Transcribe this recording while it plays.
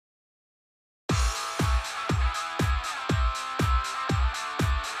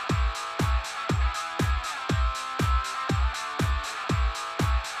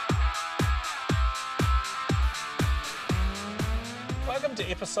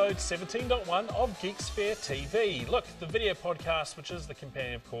episode 17.1 of Geeksphere TV. Look, the video podcast, which is the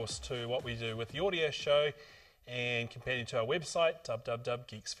companion, of course, to what we do with the audio show and companion to our website,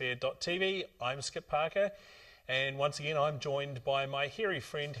 www.geeksphere.tv. I'm Skip Parker, and once again, I'm joined by my hairy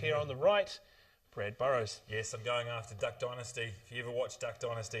friend here on the right, Brad Burrows. Yes, I'm going after Duck Dynasty. If you ever watch Duck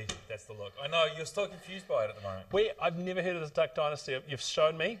Dynasty, that's the look. I know, you're still confused by it at the moment. I've never heard of this Duck Dynasty. You've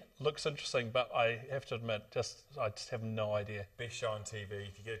shown me. Looks interesting, but I have to admit, I just have no idea. Best show on TV,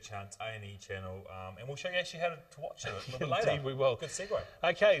 if you get a chance, A&E channel, and we'll show you actually how to watch it a little bit later. Indeed, we will. Good segue.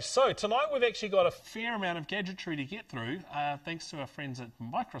 Okay, so tonight we've actually got a fair amount of gadgetry to get through, thanks to our friends at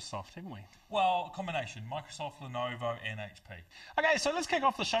Microsoft, haven't we? Well, a combination, Microsoft, Lenovo and HP. Okay, so let's kick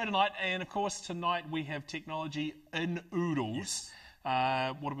off the show tonight, and of course tonight we have technology in oodles.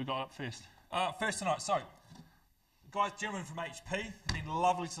 Yes. What have we got up first? First tonight, so guys, gentlemen from HP have been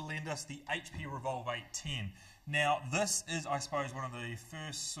lovely to lend us the HP Revolve 810. Now this is, I suppose, one of the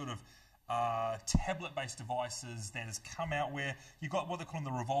first sort of tablet-based devices that has come out where you've got what they're calling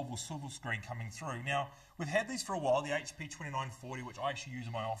the Revolve or swivel screen coming through. Now, we've had these for a while, the HP 2940, which I actually use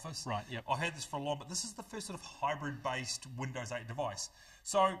in my office. Right, yep. I've had this for a long, but this is the first sort of hybrid-based Windows 8 device.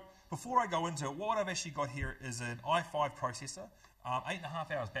 So, before I go into it, what I've actually got here is an i5 processor,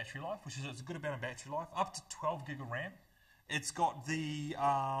 8.5 hours battery life, which is a good amount of battery life, up to 12 gig of RAM. It's got the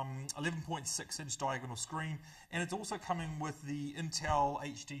 11.6-inch diagonal screen, and it's also coming with the Intel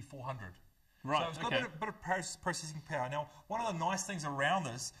HD 400. Right, so it's got a bit of processing power. Now, one of the nice things around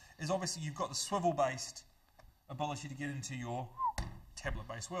this is obviously you've got the swivel-based ability to get into your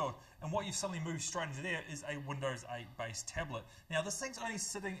tablet-based world. And what you've suddenly moved straight into there is a Windows 8-based tablet. Now, this thing's only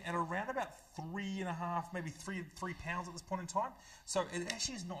sitting at around about 3.5, maybe 3 pounds at this point in time. So it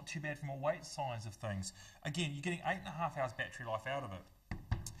actually is not too bad from a weight size of things. Again, you're getting 8.5 hours battery life out of it.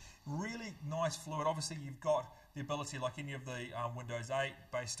 Really nice fluid. Obviously, you've got the ability, like any of the Windows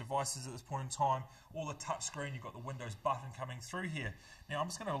 8-based devices at this point in time, or the touch screen, you've got the Windows button coming through here. Now, I'm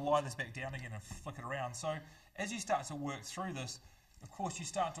just going to lie this back down again and flick it around. So, as you start to work through this, of course, you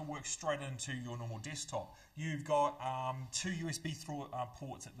start to work straight into your normal desktop. You've got 2 USB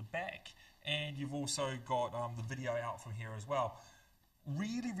ports at the back, and you've also got the video out from here as well.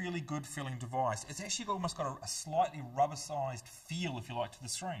 Really, really good feeling device. It's actually almost got a slightly rubber-sized feel, if you like, to the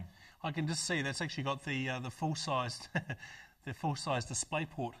screen. I can just see that's actually got the full-sized the full-size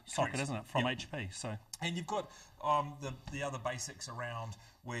DisplayPort socket, isn't it, from HP? So, and you've got the other basics around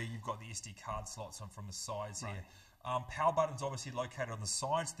where you've got the SD card slots on from the sides here. Power button's obviously located on the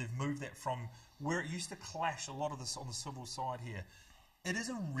sides. They've moved that from where it used to clash a lot of this on the swivel side here. It is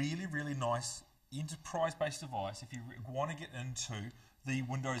a really, really nice enterprise-based device if you want to get into the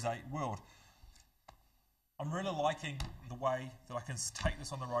Windows 8 world. I'm really liking the way that I can take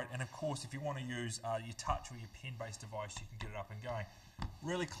this on the road, and of course if you want to use your touch or your pen-based device, you can get it up and going.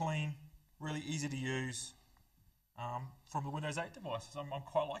 Really clean, really easy to use from the Windows 8 devices. I'm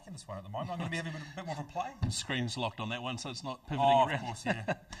quite liking this one at the moment. I'm going to be having a bit more of a play. The screen's locked on that one, so it's not pivoting around. Of course,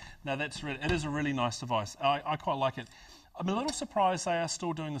 yeah. No, it is a really nice device. I quite like it. I'm a little surprised they are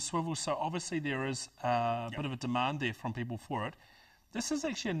still doing the swivel, so obviously there is a bit of a demand there from people for it. This is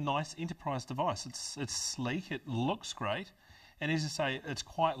actually a nice enterprise device. It's sleek, it looks great, and as you say, it's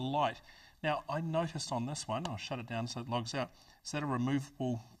quite light. Now, I noticed on this one, I'll shut it down so it logs out, is that a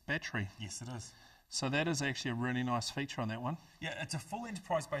removable battery? Yes, it is. So that is actually a really nice feature on that one. Yeah, it's a full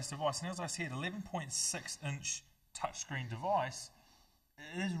enterprise-based device, and as I said, 11.6-inch touchscreen device,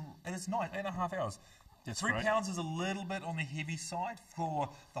 it is nice, 8.5 hours. That's 3 great. pounds is a little bit on the heavy side for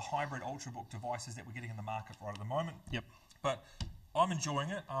the hybrid Ultrabook devices that we're getting in the market right at the moment. Yep. But I'm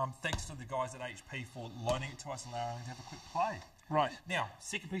enjoying it. Thanks to the guys at HP for loaning it to us and allowing us to have a quick play. Right. Now,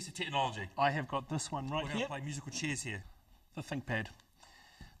 second piece of technology. I have got this one right here. We're going to play musical chairs here. The Thinkpad.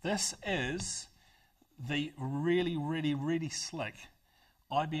 This is the really, really, really slick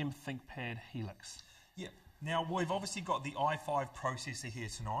IBM Thinkpad Helix. Yeah. Now, we've obviously got the i5 processor here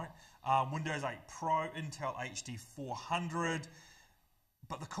tonight. Windows 8 Pro, Intel HD 400.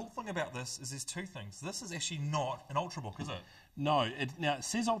 But the cool thing about this is there's two things. This is actually not an Ultrabook, is it? No. Now, it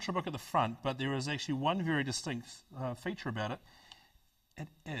says Ultrabook at the front, but there is actually one very distinct feature about it. It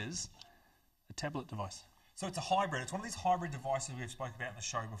is a tablet device. So it's a hybrid. It's one of these hybrid devices we've spoken about in the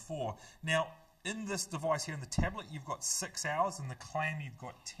show before. Now, in this device here, in the tablet, you've got 6 hours, and the clam, you've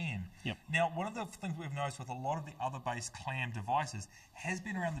got 10. Yep. Now, one of the things we've noticed with a lot of the other base clam devices has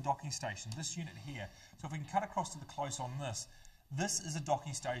been around the docking station, this unit here. So if we can cut across to the close on this, this is a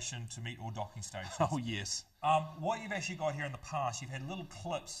docking station to meet all docking stations. Oh, yes. What you've actually got here in the past, you've had little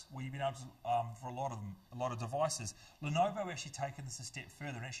clips where you've been able to, for a lot of devices. Lenovo actually taken this a step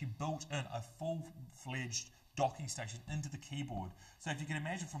further and actually built in a full-fledged docking station into the keyboard. So if you can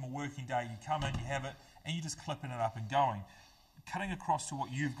imagine from a working day, you come in, you have it, and you're just clipping it up and going. Cutting across to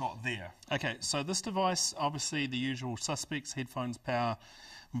what you've got there. Okay, so this device, obviously the usual suspects, headphones, power,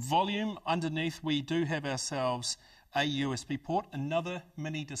 volume. Underneath we do have ourselves a USB port, another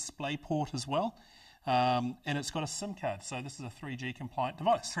mini display port as well, and it's got a SIM card, so this is a 3G compliant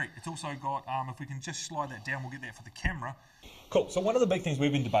device. Correct. It's also got, if we can just slide that down, we'll get that for the camera. Cool. So one of the big things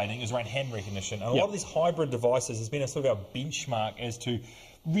we've been debating is around hand recognition, and a lot of these hybrid devices has been a sort of our benchmark as to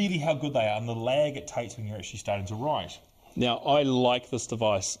really how good they are and the lag it takes when you're actually starting to write. Now, I like this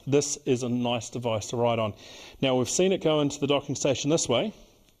device. This is a nice device to write on. Now, we've seen it go into the docking station this way.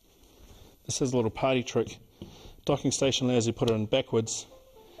 This is a little party trick. Docking station allows you to put it in backwards.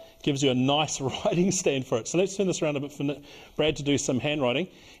 Gives you a nice writing stand for it. So let's turn this around a bit for Brad to do some handwriting.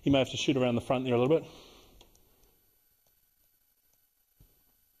 You may have to shoot around the front there a little bit.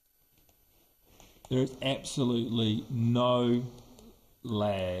 There is absolutely no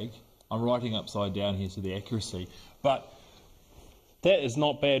lag. I'm writing upside down here, so the accuracy. But that is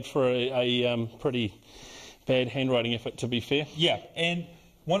not bad for a pretty bad handwriting effort, to be fair. Yeah, and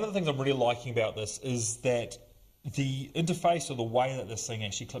one of the things I'm really liking about this is that the interface or the way that this thing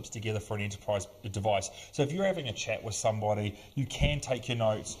actually clips together for an enterprise device. So if you're having a chat with somebody, you can take your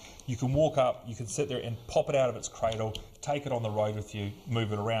notes, you can walk up, you can sit there and pop it out of its cradle, take it on the road with you,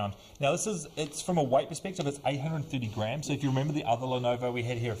 move it around. Now it's from a weight perspective, it's 830 grams. So if you remember the other Lenovo we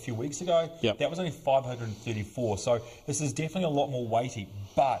had here a few weeks ago, that was only 534. So this is definitely a lot more weighty,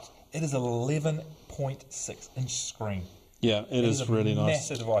 but it is an 11.6 inch screen. Yeah, it is really nice.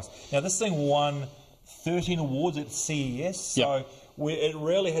 Massive device. Now this thing won 13 awards at CES, so it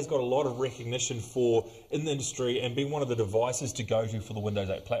really has got a lot of recognition in the industry and being one of the devices to go to for the Windows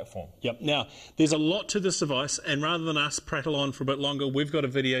 8 platform. Yep. Now, there's a lot to this device, and rather than us prattle on for a bit longer, we've got a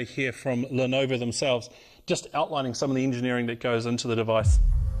video here from Lenovo themselves, just outlining some of the engineering that goes into the device.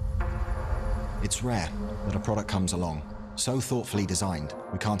 It's rare that a product comes along, so thoughtfully designed,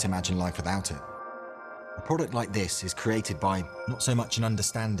 we can't imagine life without it. A product like this is created by not so much an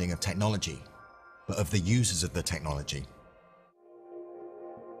understanding of technology, but of the users of the technology.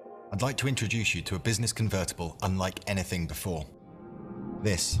 I'd like to introduce you to a business convertible unlike anything before.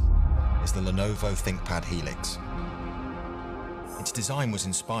 This is the Lenovo Thinkpad Helix. Its design was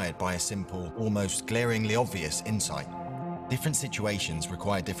inspired by a simple, almost glaringly obvious insight. Different situations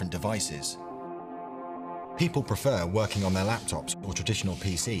require different devices. People prefer working on their laptops or traditional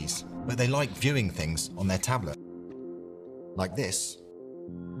PCs, but they like viewing things on their tablet. Like this,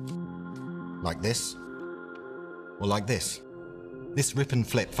 or like this. This rip and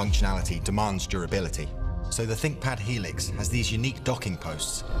flip functionality demands durability, so the Thinkpad Helix has these unique docking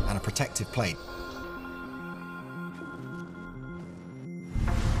posts and a protective plate.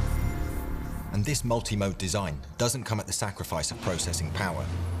 And this multi-mode design doesn't come at the sacrifice of processing power.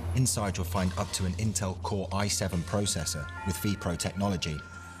 Inside you'll find up to an Intel Core i7 processor with vPro technology.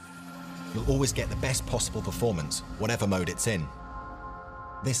 You'll always get the best possible performance, whatever mode it's in.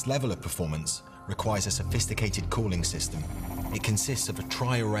 This level of performance requires a sophisticated cooling system. It consists of a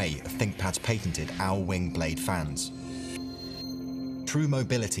tri-array of Thinkpad's patented owl wing blade fans. True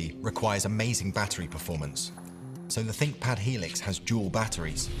mobility requires amazing battery performance. So the Thinkpad Helix has dual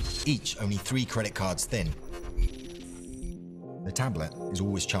batteries, each only 3 credit cards thin. The tablet is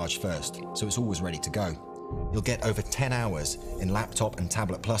always charged first, so it's always ready to go. You'll get over 10 hours in laptop and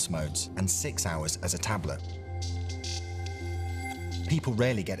tablet plus modes, and 6 hours as a tablet. People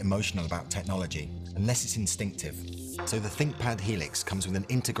rarely get emotional about technology, unless it's instinctive. So the Thinkpad Helix comes with an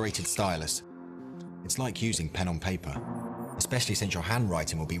integrated stylus. It's like using pen on paper, especially since your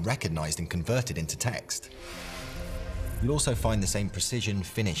handwriting will be recognized and converted into text. You'll also find the same precision,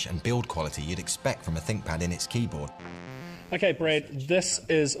 finish, and build quality you'd expect from a ThinkPad in its keyboard. Okay, Brad, this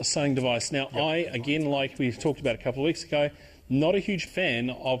is a sewing device. Now, I, again, like we talked about a couple of weeks ago, not a huge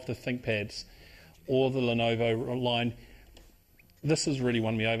fan of the ThinkPads or the Lenovo line. This has really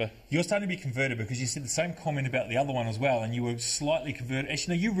won me over. You're starting to be converted because you said the same comment about the other one as well, and you were slightly converted.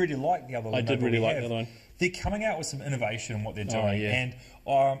 Actually, no, you really like the other one. I did really like the other one. They're coming out with some innovation in what they're doing, and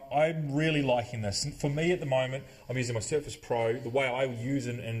I'm really liking this. And for me at the moment, I'm using my Surface Pro. The way I use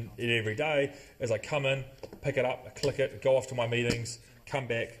it every day is I come in, pick it up, I click it, go off to my meetings, come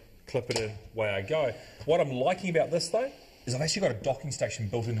back, clip it in, away I go. What I'm liking about this, though, is I've actually got a docking station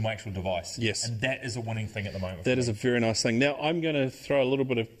built into my actual device. Yes. And that is a winning thing at the moment. That is a very nice thing. Now, I'm going to throw a little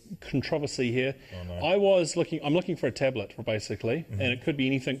bit of controversy here. Oh, no. I'm looking for a tablet, basically, and it could be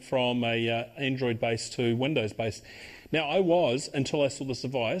anything from a Android-based to Windows-based. Now, I was, until I saw this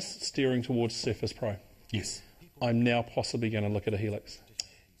device, steering towards Surface Pro. Yes. I'm now possibly going to look at a Helix.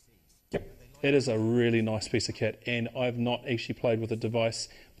 Yep. It is a really nice piece of kit, and I've not actually played with a device,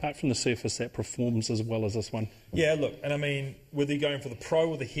 apart from the Surface, that performs as well as this one. Yeah, look, and I mean, whether you're going for the Pro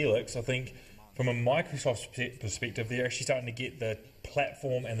or the Helix, I think from a Microsoft perspective, they're actually starting to get the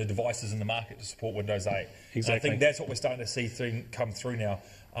platform and the devices in the market to support Windows 8. Exactly. And I think that's what we're starting to see come through now.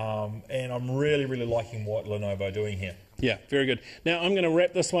 And I'm really, really liking what Lenovo are doing here. Yeah, very good. Now, I'm going to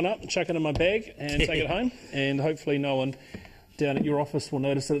wrap this one up, chuck it in my bag, and take it home, and hopefully no one down at your office will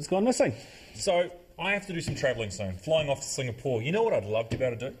notice that it's gone missing. So, I have to do some travelling soon, flying off to Singapore. You know what I'd love to be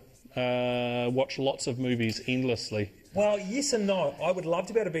able to do? Watch lots of movies endlessly. Well, yes and no. I would love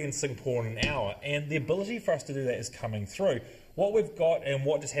to be able to be in Singapore in an hour, and the ability for us to do that is coming through. What we've got and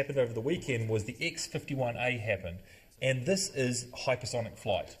what just happened over the weekend was the X-51A happened, and this is hypersonic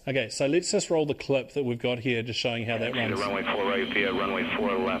flight. Okay, so let's just roll the clip that we've got here, just showing how that runs. Runway 4 right via runway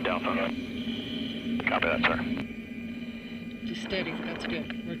 4 left Alpha. Copy that, sir. Just steady, that's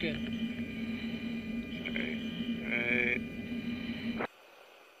good, we're good.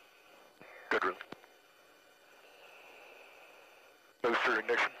 Good room. Move through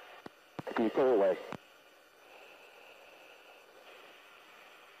ignition. Go away.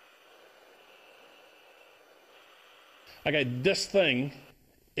 Okay, this thing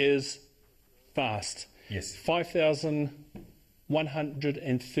is fast. Yes.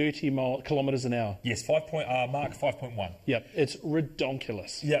 5,130 kilometres an hour. Yes, Mark 5.1. Yep, it's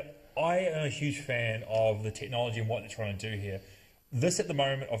redonkulous. Yep, I am a huge fan of the technology and what they're trying to do here. This at the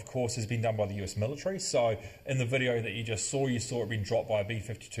moment, of course, has been done by the US military. So in the video that you just saw, you saw it being dropped by a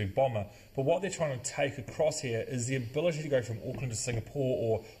B-52 bomber. But what they're trying to take across here is the ability to go from Auckland to Singapore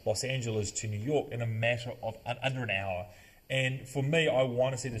or Los Angeles to New York in a matter of under an hour. And for me, I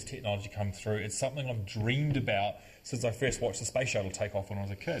want to see this technology come through. It's something I've dreamed about since I first watched the space shuttle take off when I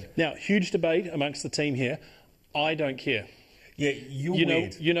was a kid. Now, huge debate amongst the team here. I don't care. Yeah,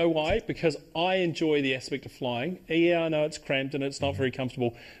 you know why? Because I enjoy the aspect of flying. Yeah, I know it's cramped and it's not very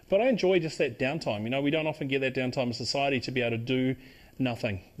comfortable, but I enjoy just that downtime. You know, we don't often get that downtime in society to be able to do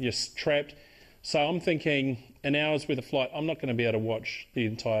nothing. You're trapped. So I'm thinking an hour's worth of flight, I'm not going to be able to watch the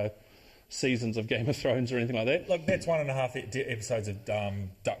entire seasons of Game of Thrones or anything like that. Look, that's 1.5 episodes of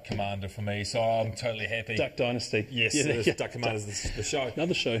Duck Commander for me, so I'm totally happy. Duck Dynasty. Yes, yeah. Duck Commander is the show.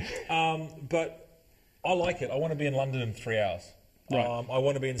 Another show. But I like it. I want to be in London in 3 hours. Right. I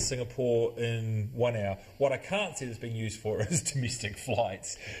want to be in Singapore in 1 hour. What I can't see this being used for is domestic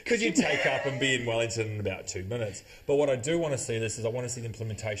flights. Could you take up and be in Wellington in about 2 minutes? But what I do want to see this is I want to see the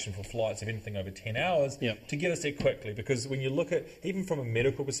implementation for flights of anything over 10 hours to get us there quickly. Because when you look at, even from a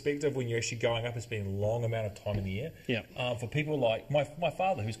medical perspective, when you're actually going up and spending a long amount of time in the air, for people like my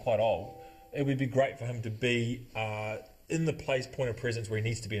father, who's quite old, it would be great for him to be in the point of presence where he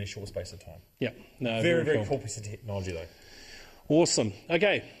needs to be in a short space of time. Yeah, no, very cool piece of technology though. Awesome.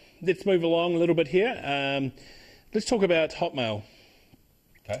 Okay, let's move along a little bit here. Let's talk about Hotmail.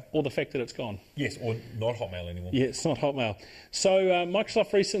 Okay. Or the fact that it's gone. Yes, or not Hotmail anymore. Yeah, it's not Hotmail. So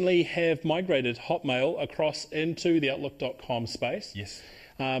Microsoft recently have migrated Hotmail across into the Outlook.com space. Yes.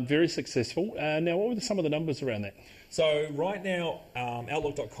 Very successful. Now, what were some of the numbers around that? So right now,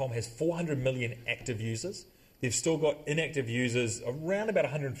 Outlook.com has 400 million active users. They've still got inactive users, around about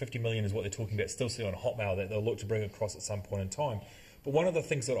 150 million is what they're talking about, still sitting on Hotmail that they'll look to bring across at some point in time. But one of the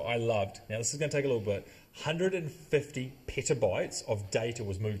things that I loved, now this is going to take a little bit, 150 petabytes of data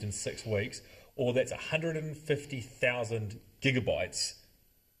was moved in 6 weeks, or that's 150,000 gigabytes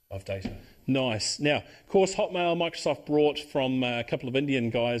of data. Nice. Now, of course, Hotmail, Microsoft brought from a couple of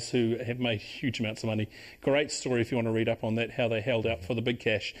Indian guys who have made huge amounts of money. Great story if you want to read up on that, how they held out for the big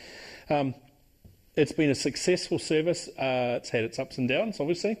cash. It's been a successful service. It's had its ups and downs,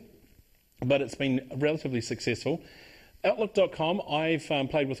 obviously, but it's been relatively successful. Outlook.com, I've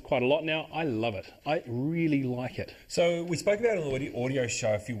played with quite a lot now. I love it. I really like it. So we spoke about it on the audio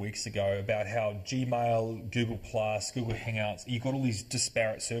show a few weeks ago about how Gmail, Google+, Google Hangouts, you've got all these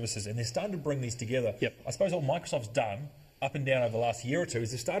disparate services and they're starting to bring these together. Yep. I suppose all Microsoft's done up and down over the last year or two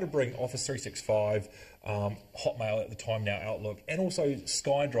is they've started to bring Office 365, Hotmail at the time now, Outlook, and also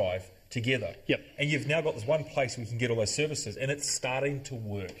SkyDrive together. Yep. And you've now got this one place where you can get all those services and it's starting to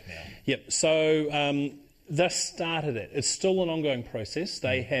work now. Yep. So this started it. It's still an ongoing process.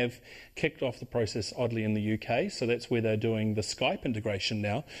 They have kicked off the process, oddly, in the UK, so that's where they're doing the Skype integration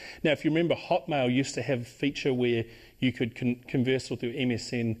now. Now, if you remember, Hotmail used to have a feature where you could converse with your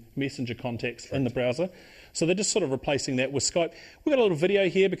MSN Messenger contacts in the browser. So they're just sort of replacing that with Skype. We've got a little video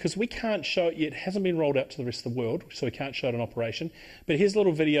here because we can't show it yet. It hasn't been rolled out to the rest of the world, so we can't show it in operation. But here's a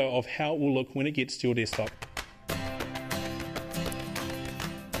little video of how it will look when it gets to your desktop.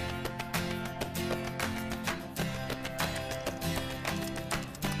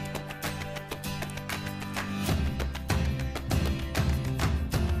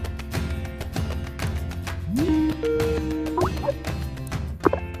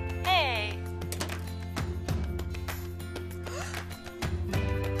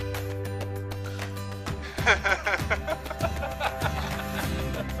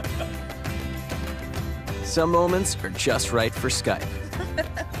 Some moments are just right for Skype.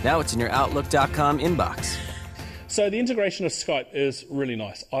 Now it's in your Outlook.com inbox. So the integration of Skype is really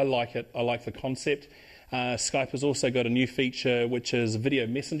nice. I like it. I like the concept. Skype has also got a new feature which is video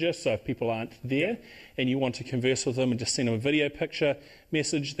messenger, so if people aren't there and you want to converse with them and just send them a video picture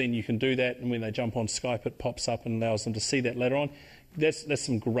message, then you can do that, and when they jump on Skype it pops up and allows them to see that later on. There's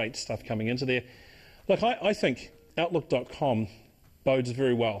some great stuff coming into there. Look, I think Outlook.com bodes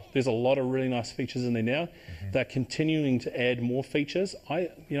very well. There's a lot of really nice features in there now. They're continuing to add more features. I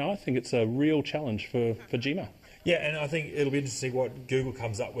think it's a real challenge for Gmail. Yeah, and I think it'll be interesting to see what Google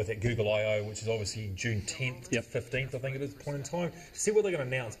comes up with at Google I/O, which is obviously June 10th to 15th, I think it is, point in time. To see what they're going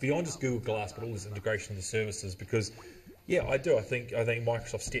to announce beyond just Google Glass, but all this integration of the services. Because, yeah, I think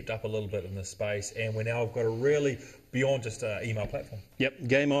Microsoft stepped up a little bit in this space, and we now have got a really beyond just an email platform. Yep,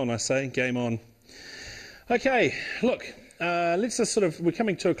 game on, I say, game on. Okay, look, let's just we're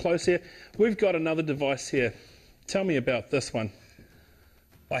coming to a close here. We've got another device here. Tell me about this one.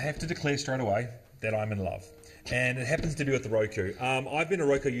 I have to declare straight away that I'm in love. And it happens to be with the Roku. I've been a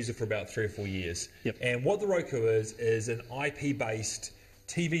Roku user for about 3 or 4 years. Yep. And what the Roku is an IP-based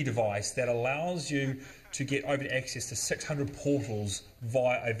TV device that allows you to get open access to 600 portals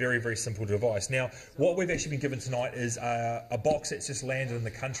via a very, very simple device. Now, what we've actually been given tonight is a box that's just landed in the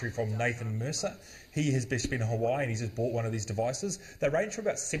country from Nathan Mercer. He has been in Hawaii and he's just bought one of these devices. They range from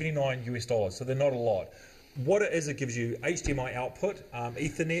about $79 US, so they're not a lot. What it is, it gives you HDMI output,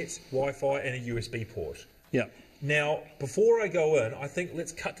 Ethernet, Wi-Fi, and a USB port. Yeah. Now, before I go in, I think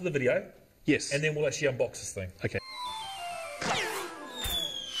let's cut to the video. Yes. And then we'll actually unbox this thing. Okay.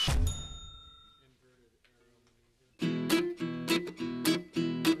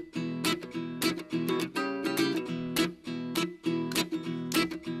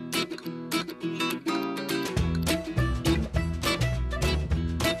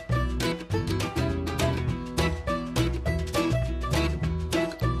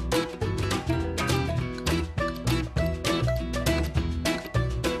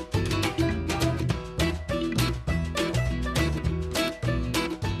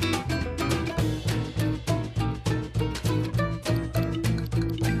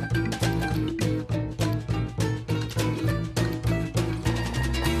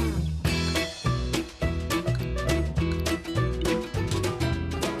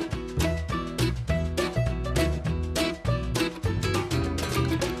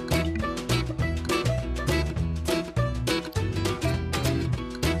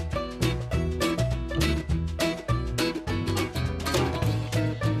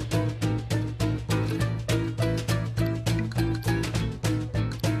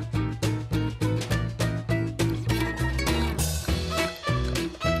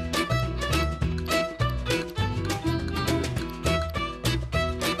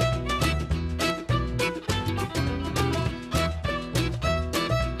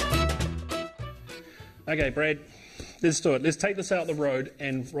 Okay, Brad, let's do it. Let's take this out the road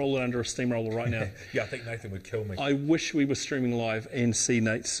and roll it under a steamroller right now. Yeah, I think Nathan would kill me. I wish we were streaming live and see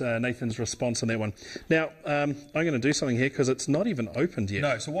Nathan's response on that one. Now, I'm going to do something here because it's not even opened yet.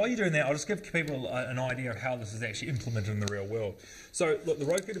 No, so while you're doing that, I'll just give people an idea of how this is actually implemented in the real world. So, look, the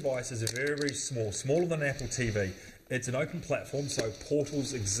Roku device is very, very small, smaller than an Apple TV. It's an open platform, so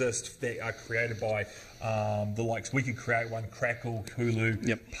portals exist that are created by the likes. We could create one, Crackle,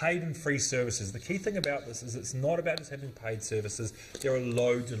 Hulu, paid and free services. The key thing about this is it's not about just having paid services. There are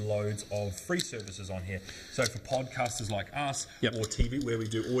loads and loads of free services on here. So for podcasters like us, or TV, where we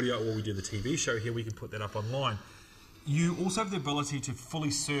do audio, or we do the TV show here, we can put that up online. You also have the ability to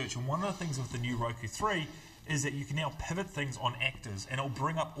fully search, and one of the things with the new Roku 3 is that you can now pivot things on actors, and it'll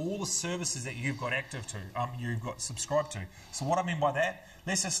bring up all the services that you've got active to, you've got subscribed to. So what I mean by that,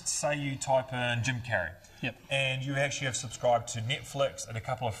 let's just say you type in Jim Carrey, and you actually have subscribed to Netflix and a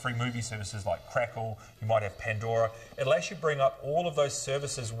couple of free movie services like Crackle, you might have Pandora. It'll actually bring up all of those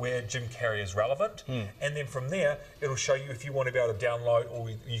services where Jim Carrey is relevant, and then from there, it'll show you if you want to be able to download, or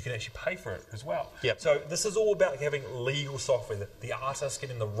you can actually pay for it as well. So this is all about having legal software, the artists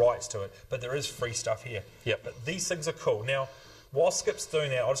getting the rights to it, but there is free stuff here. But these things are cool. Now, while Skip's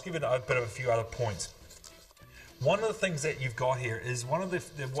doing that, I'll just give you a bit of a few other points. One of the things that you've got here is what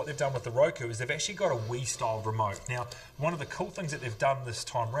they've done with the Roku is they've actually got a Wii-style remote. Now, one of the cool things that they've done this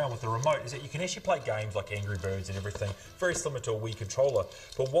time around with the remote is that you can actually play games like Angry Birds and everything, very similar to a Wii controller.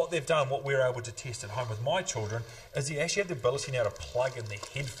 But what they've done, what we're able to test at home with my children, is you actually have the ability now to plug in the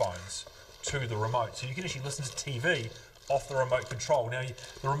headphones to the remote. So you can actually listen to TV off the remote control. Now,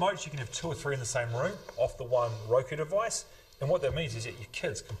 the remotes, you can have 2 or 3 in the same room off the one Roku device, and what that means is that your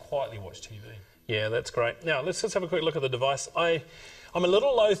kids can quietly watch TV. Yeah, that's great. Now, let's just have a quick look at the device. I I'm a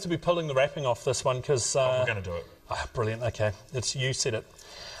little loath to be pulling the wrapping off this one because... we're going to do it. Oh, brilliant, okay. You said it.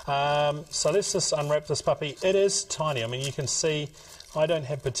 So let's just unwrap this puppy. It is tiny. I mean, you can see I don't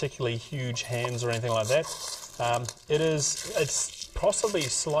have particularly huge hands or anything like that. It's possibly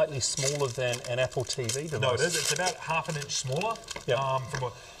slightly smaller than an Apple TV device. No, it is. It's about half an inch smaller. Yep.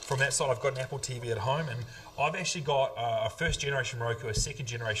 From that side, I've got an Apple TV at home, and I've actually got a first-generation Roku, a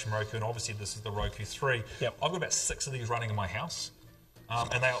second-generation Roku, and obviously this is the Roku 3. Yep. I've got about 6 of these running in my house,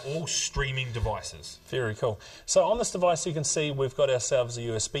 and they are all streaming devices. Very cool. So on this device, you can see we've got ourselves a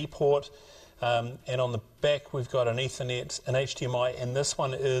USB port, and on the back we've got an Ethernet, an HDMI, and this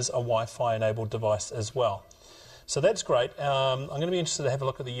one is a Wi-Fi enabled device as well. So that's great. I'm going to be interested to have a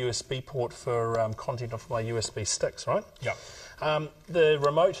look at the USB port for content off my USB sticks, right? Yeah. The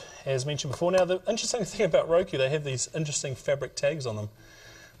remote, as mentioned before. Now, the interesting thing about Roku, they have these interesting fabric tags on them.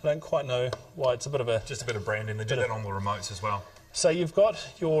 I don't quite know why. It's a bit of a... Just a bit of branding. They do that on the remotes as well. So you've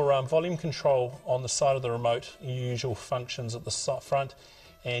got your volume control on the side of the remote, your usual functions at the front,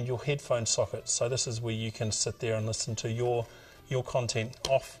 and your headphone socket. So this is where you can sit there and listen to your content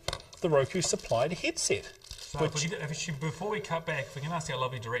off the Roku supplied headset. So before we cut back, if we can ask our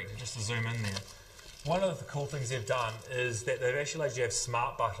lovely director just to zoom in there. One of the cool things they've done is that they've actually let you have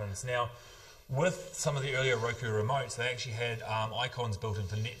smart buttons. Now, with some of the earlier Roku remotes, they actually had icons built in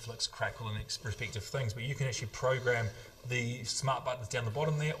for Netflix, Crackle, and respective things, but you can actually program the smart buttons down the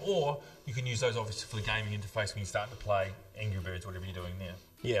bottom there, or you can use those obviously for the gaming interface when you start to play Angry Birds, whatever you're doing there.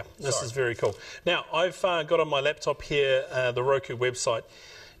 Yeah, this is very cool. Now, I've got on my laptop here the Roku website.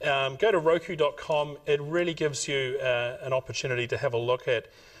 Go to Roku.com. It really gives you an opportunity to have a look at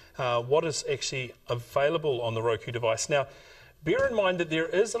what is actually available on the Roku device. Now, bear in mind that there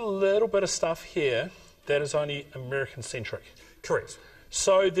is a little bit of stuff here that is only American-centric. Correct.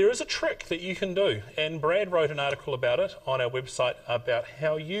 So there is a trick that you can do, and Brad wrote an article about it on our website about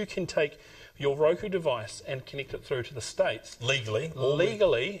how you can take your Roku device and connect it through to the States.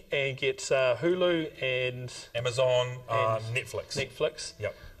 Legally, and get Hulu and... Amazon, Netflix.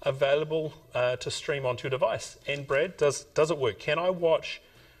 Yep. Available to stream onto your device. And Brad, does it work? Can I watch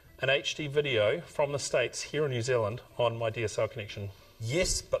an HD video from the States here in New Zealand on my DSL connection?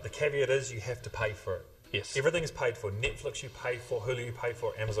 Yes, but the caveat is you have to pay for it. Yes. Everything is paid for. Netflix you pay for, Hulu you pay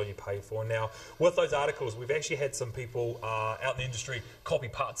for, Amazon you pay for. Now, with those articles, we've actually had some people out in the industry copy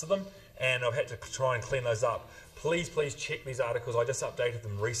parts of them, and I've had to try and clean those up. Please check these articles. I just updated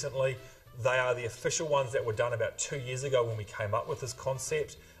them recently. They are the official ones that were done about 2 years ago when we came up with this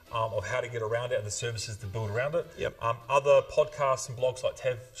concept of how to get around it and the services to build around it. Yep. Other podcasts and blogs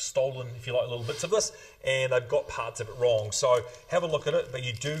have stolen, if you like, little bits of this, and they've got parts of it wrong. So have a look at it, but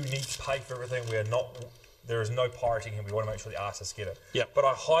you do need to pay for everything. There is no pirating, and we want to make sure the artists get it. Yep. But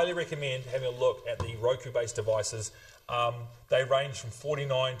I highly recommend having a look at the Roku-based devices. They range from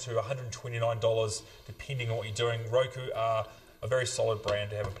 $49 to $129, depending on what you're doing. Roku are a very solid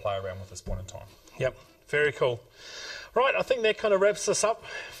brand to have a play around with this point in time. Yep, very cool. Right, I think that kind of wraps us up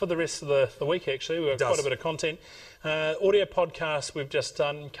for the rest of the week, actually. We've got quite a bit of content. Audio podcast we've just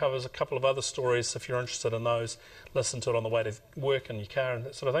done covers a couple of other stories. If you're interested in those, listen to it on the way to work in your car and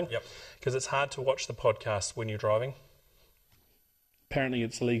that sort of thing. Yep. Because it's hard to watch the podcast when you're driving. Apparently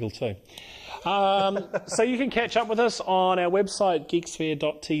it's illegal too. So you can catch up with us on our website,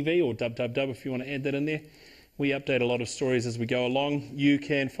 geeksphere.tv, or www if you want to add that in there. We update a lot of stories as we go along. You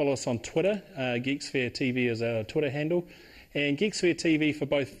can follow us on Twitter. Geeksphere TV is our Twitter handle. And Geeksphere TV for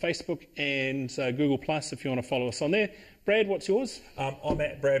both Facebook and Google Plus if you want to follow us on there. Brad, what's yours? I'm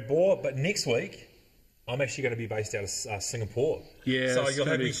at Brad Bohr, but next week I'm actually going to be based out of Singapore. Yeah. So you'll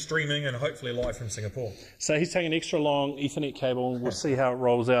have me streaming and hopefully live from Singapore. So he's taking an extra long Ethernet cable. We'll see how it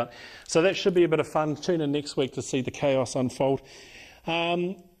rolls out. So that should be a bit of fun. Tune in next week to see the chaos unfold.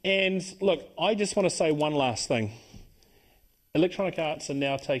 And look, I just want to say one last thing. Electronic Arts are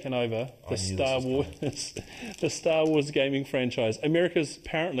now taken over the Star Wars gaming franchise. America's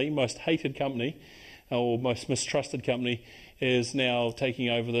apparently most hated company, or most mistrusted company, is now taking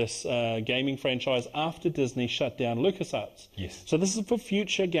over this gaming franchise after Disney shut down LucasArts. Yes. So this is for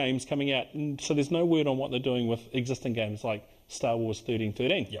future games coming out, and so there's no word on what they're doing with existing games like Star Wars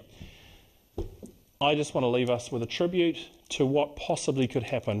 1313. Yep. I just want to leave us with a tribute to what possibly could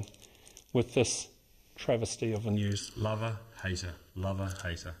happen with this travesty of the news. Lover, hater.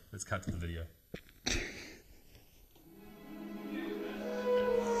 Let's cut to the video.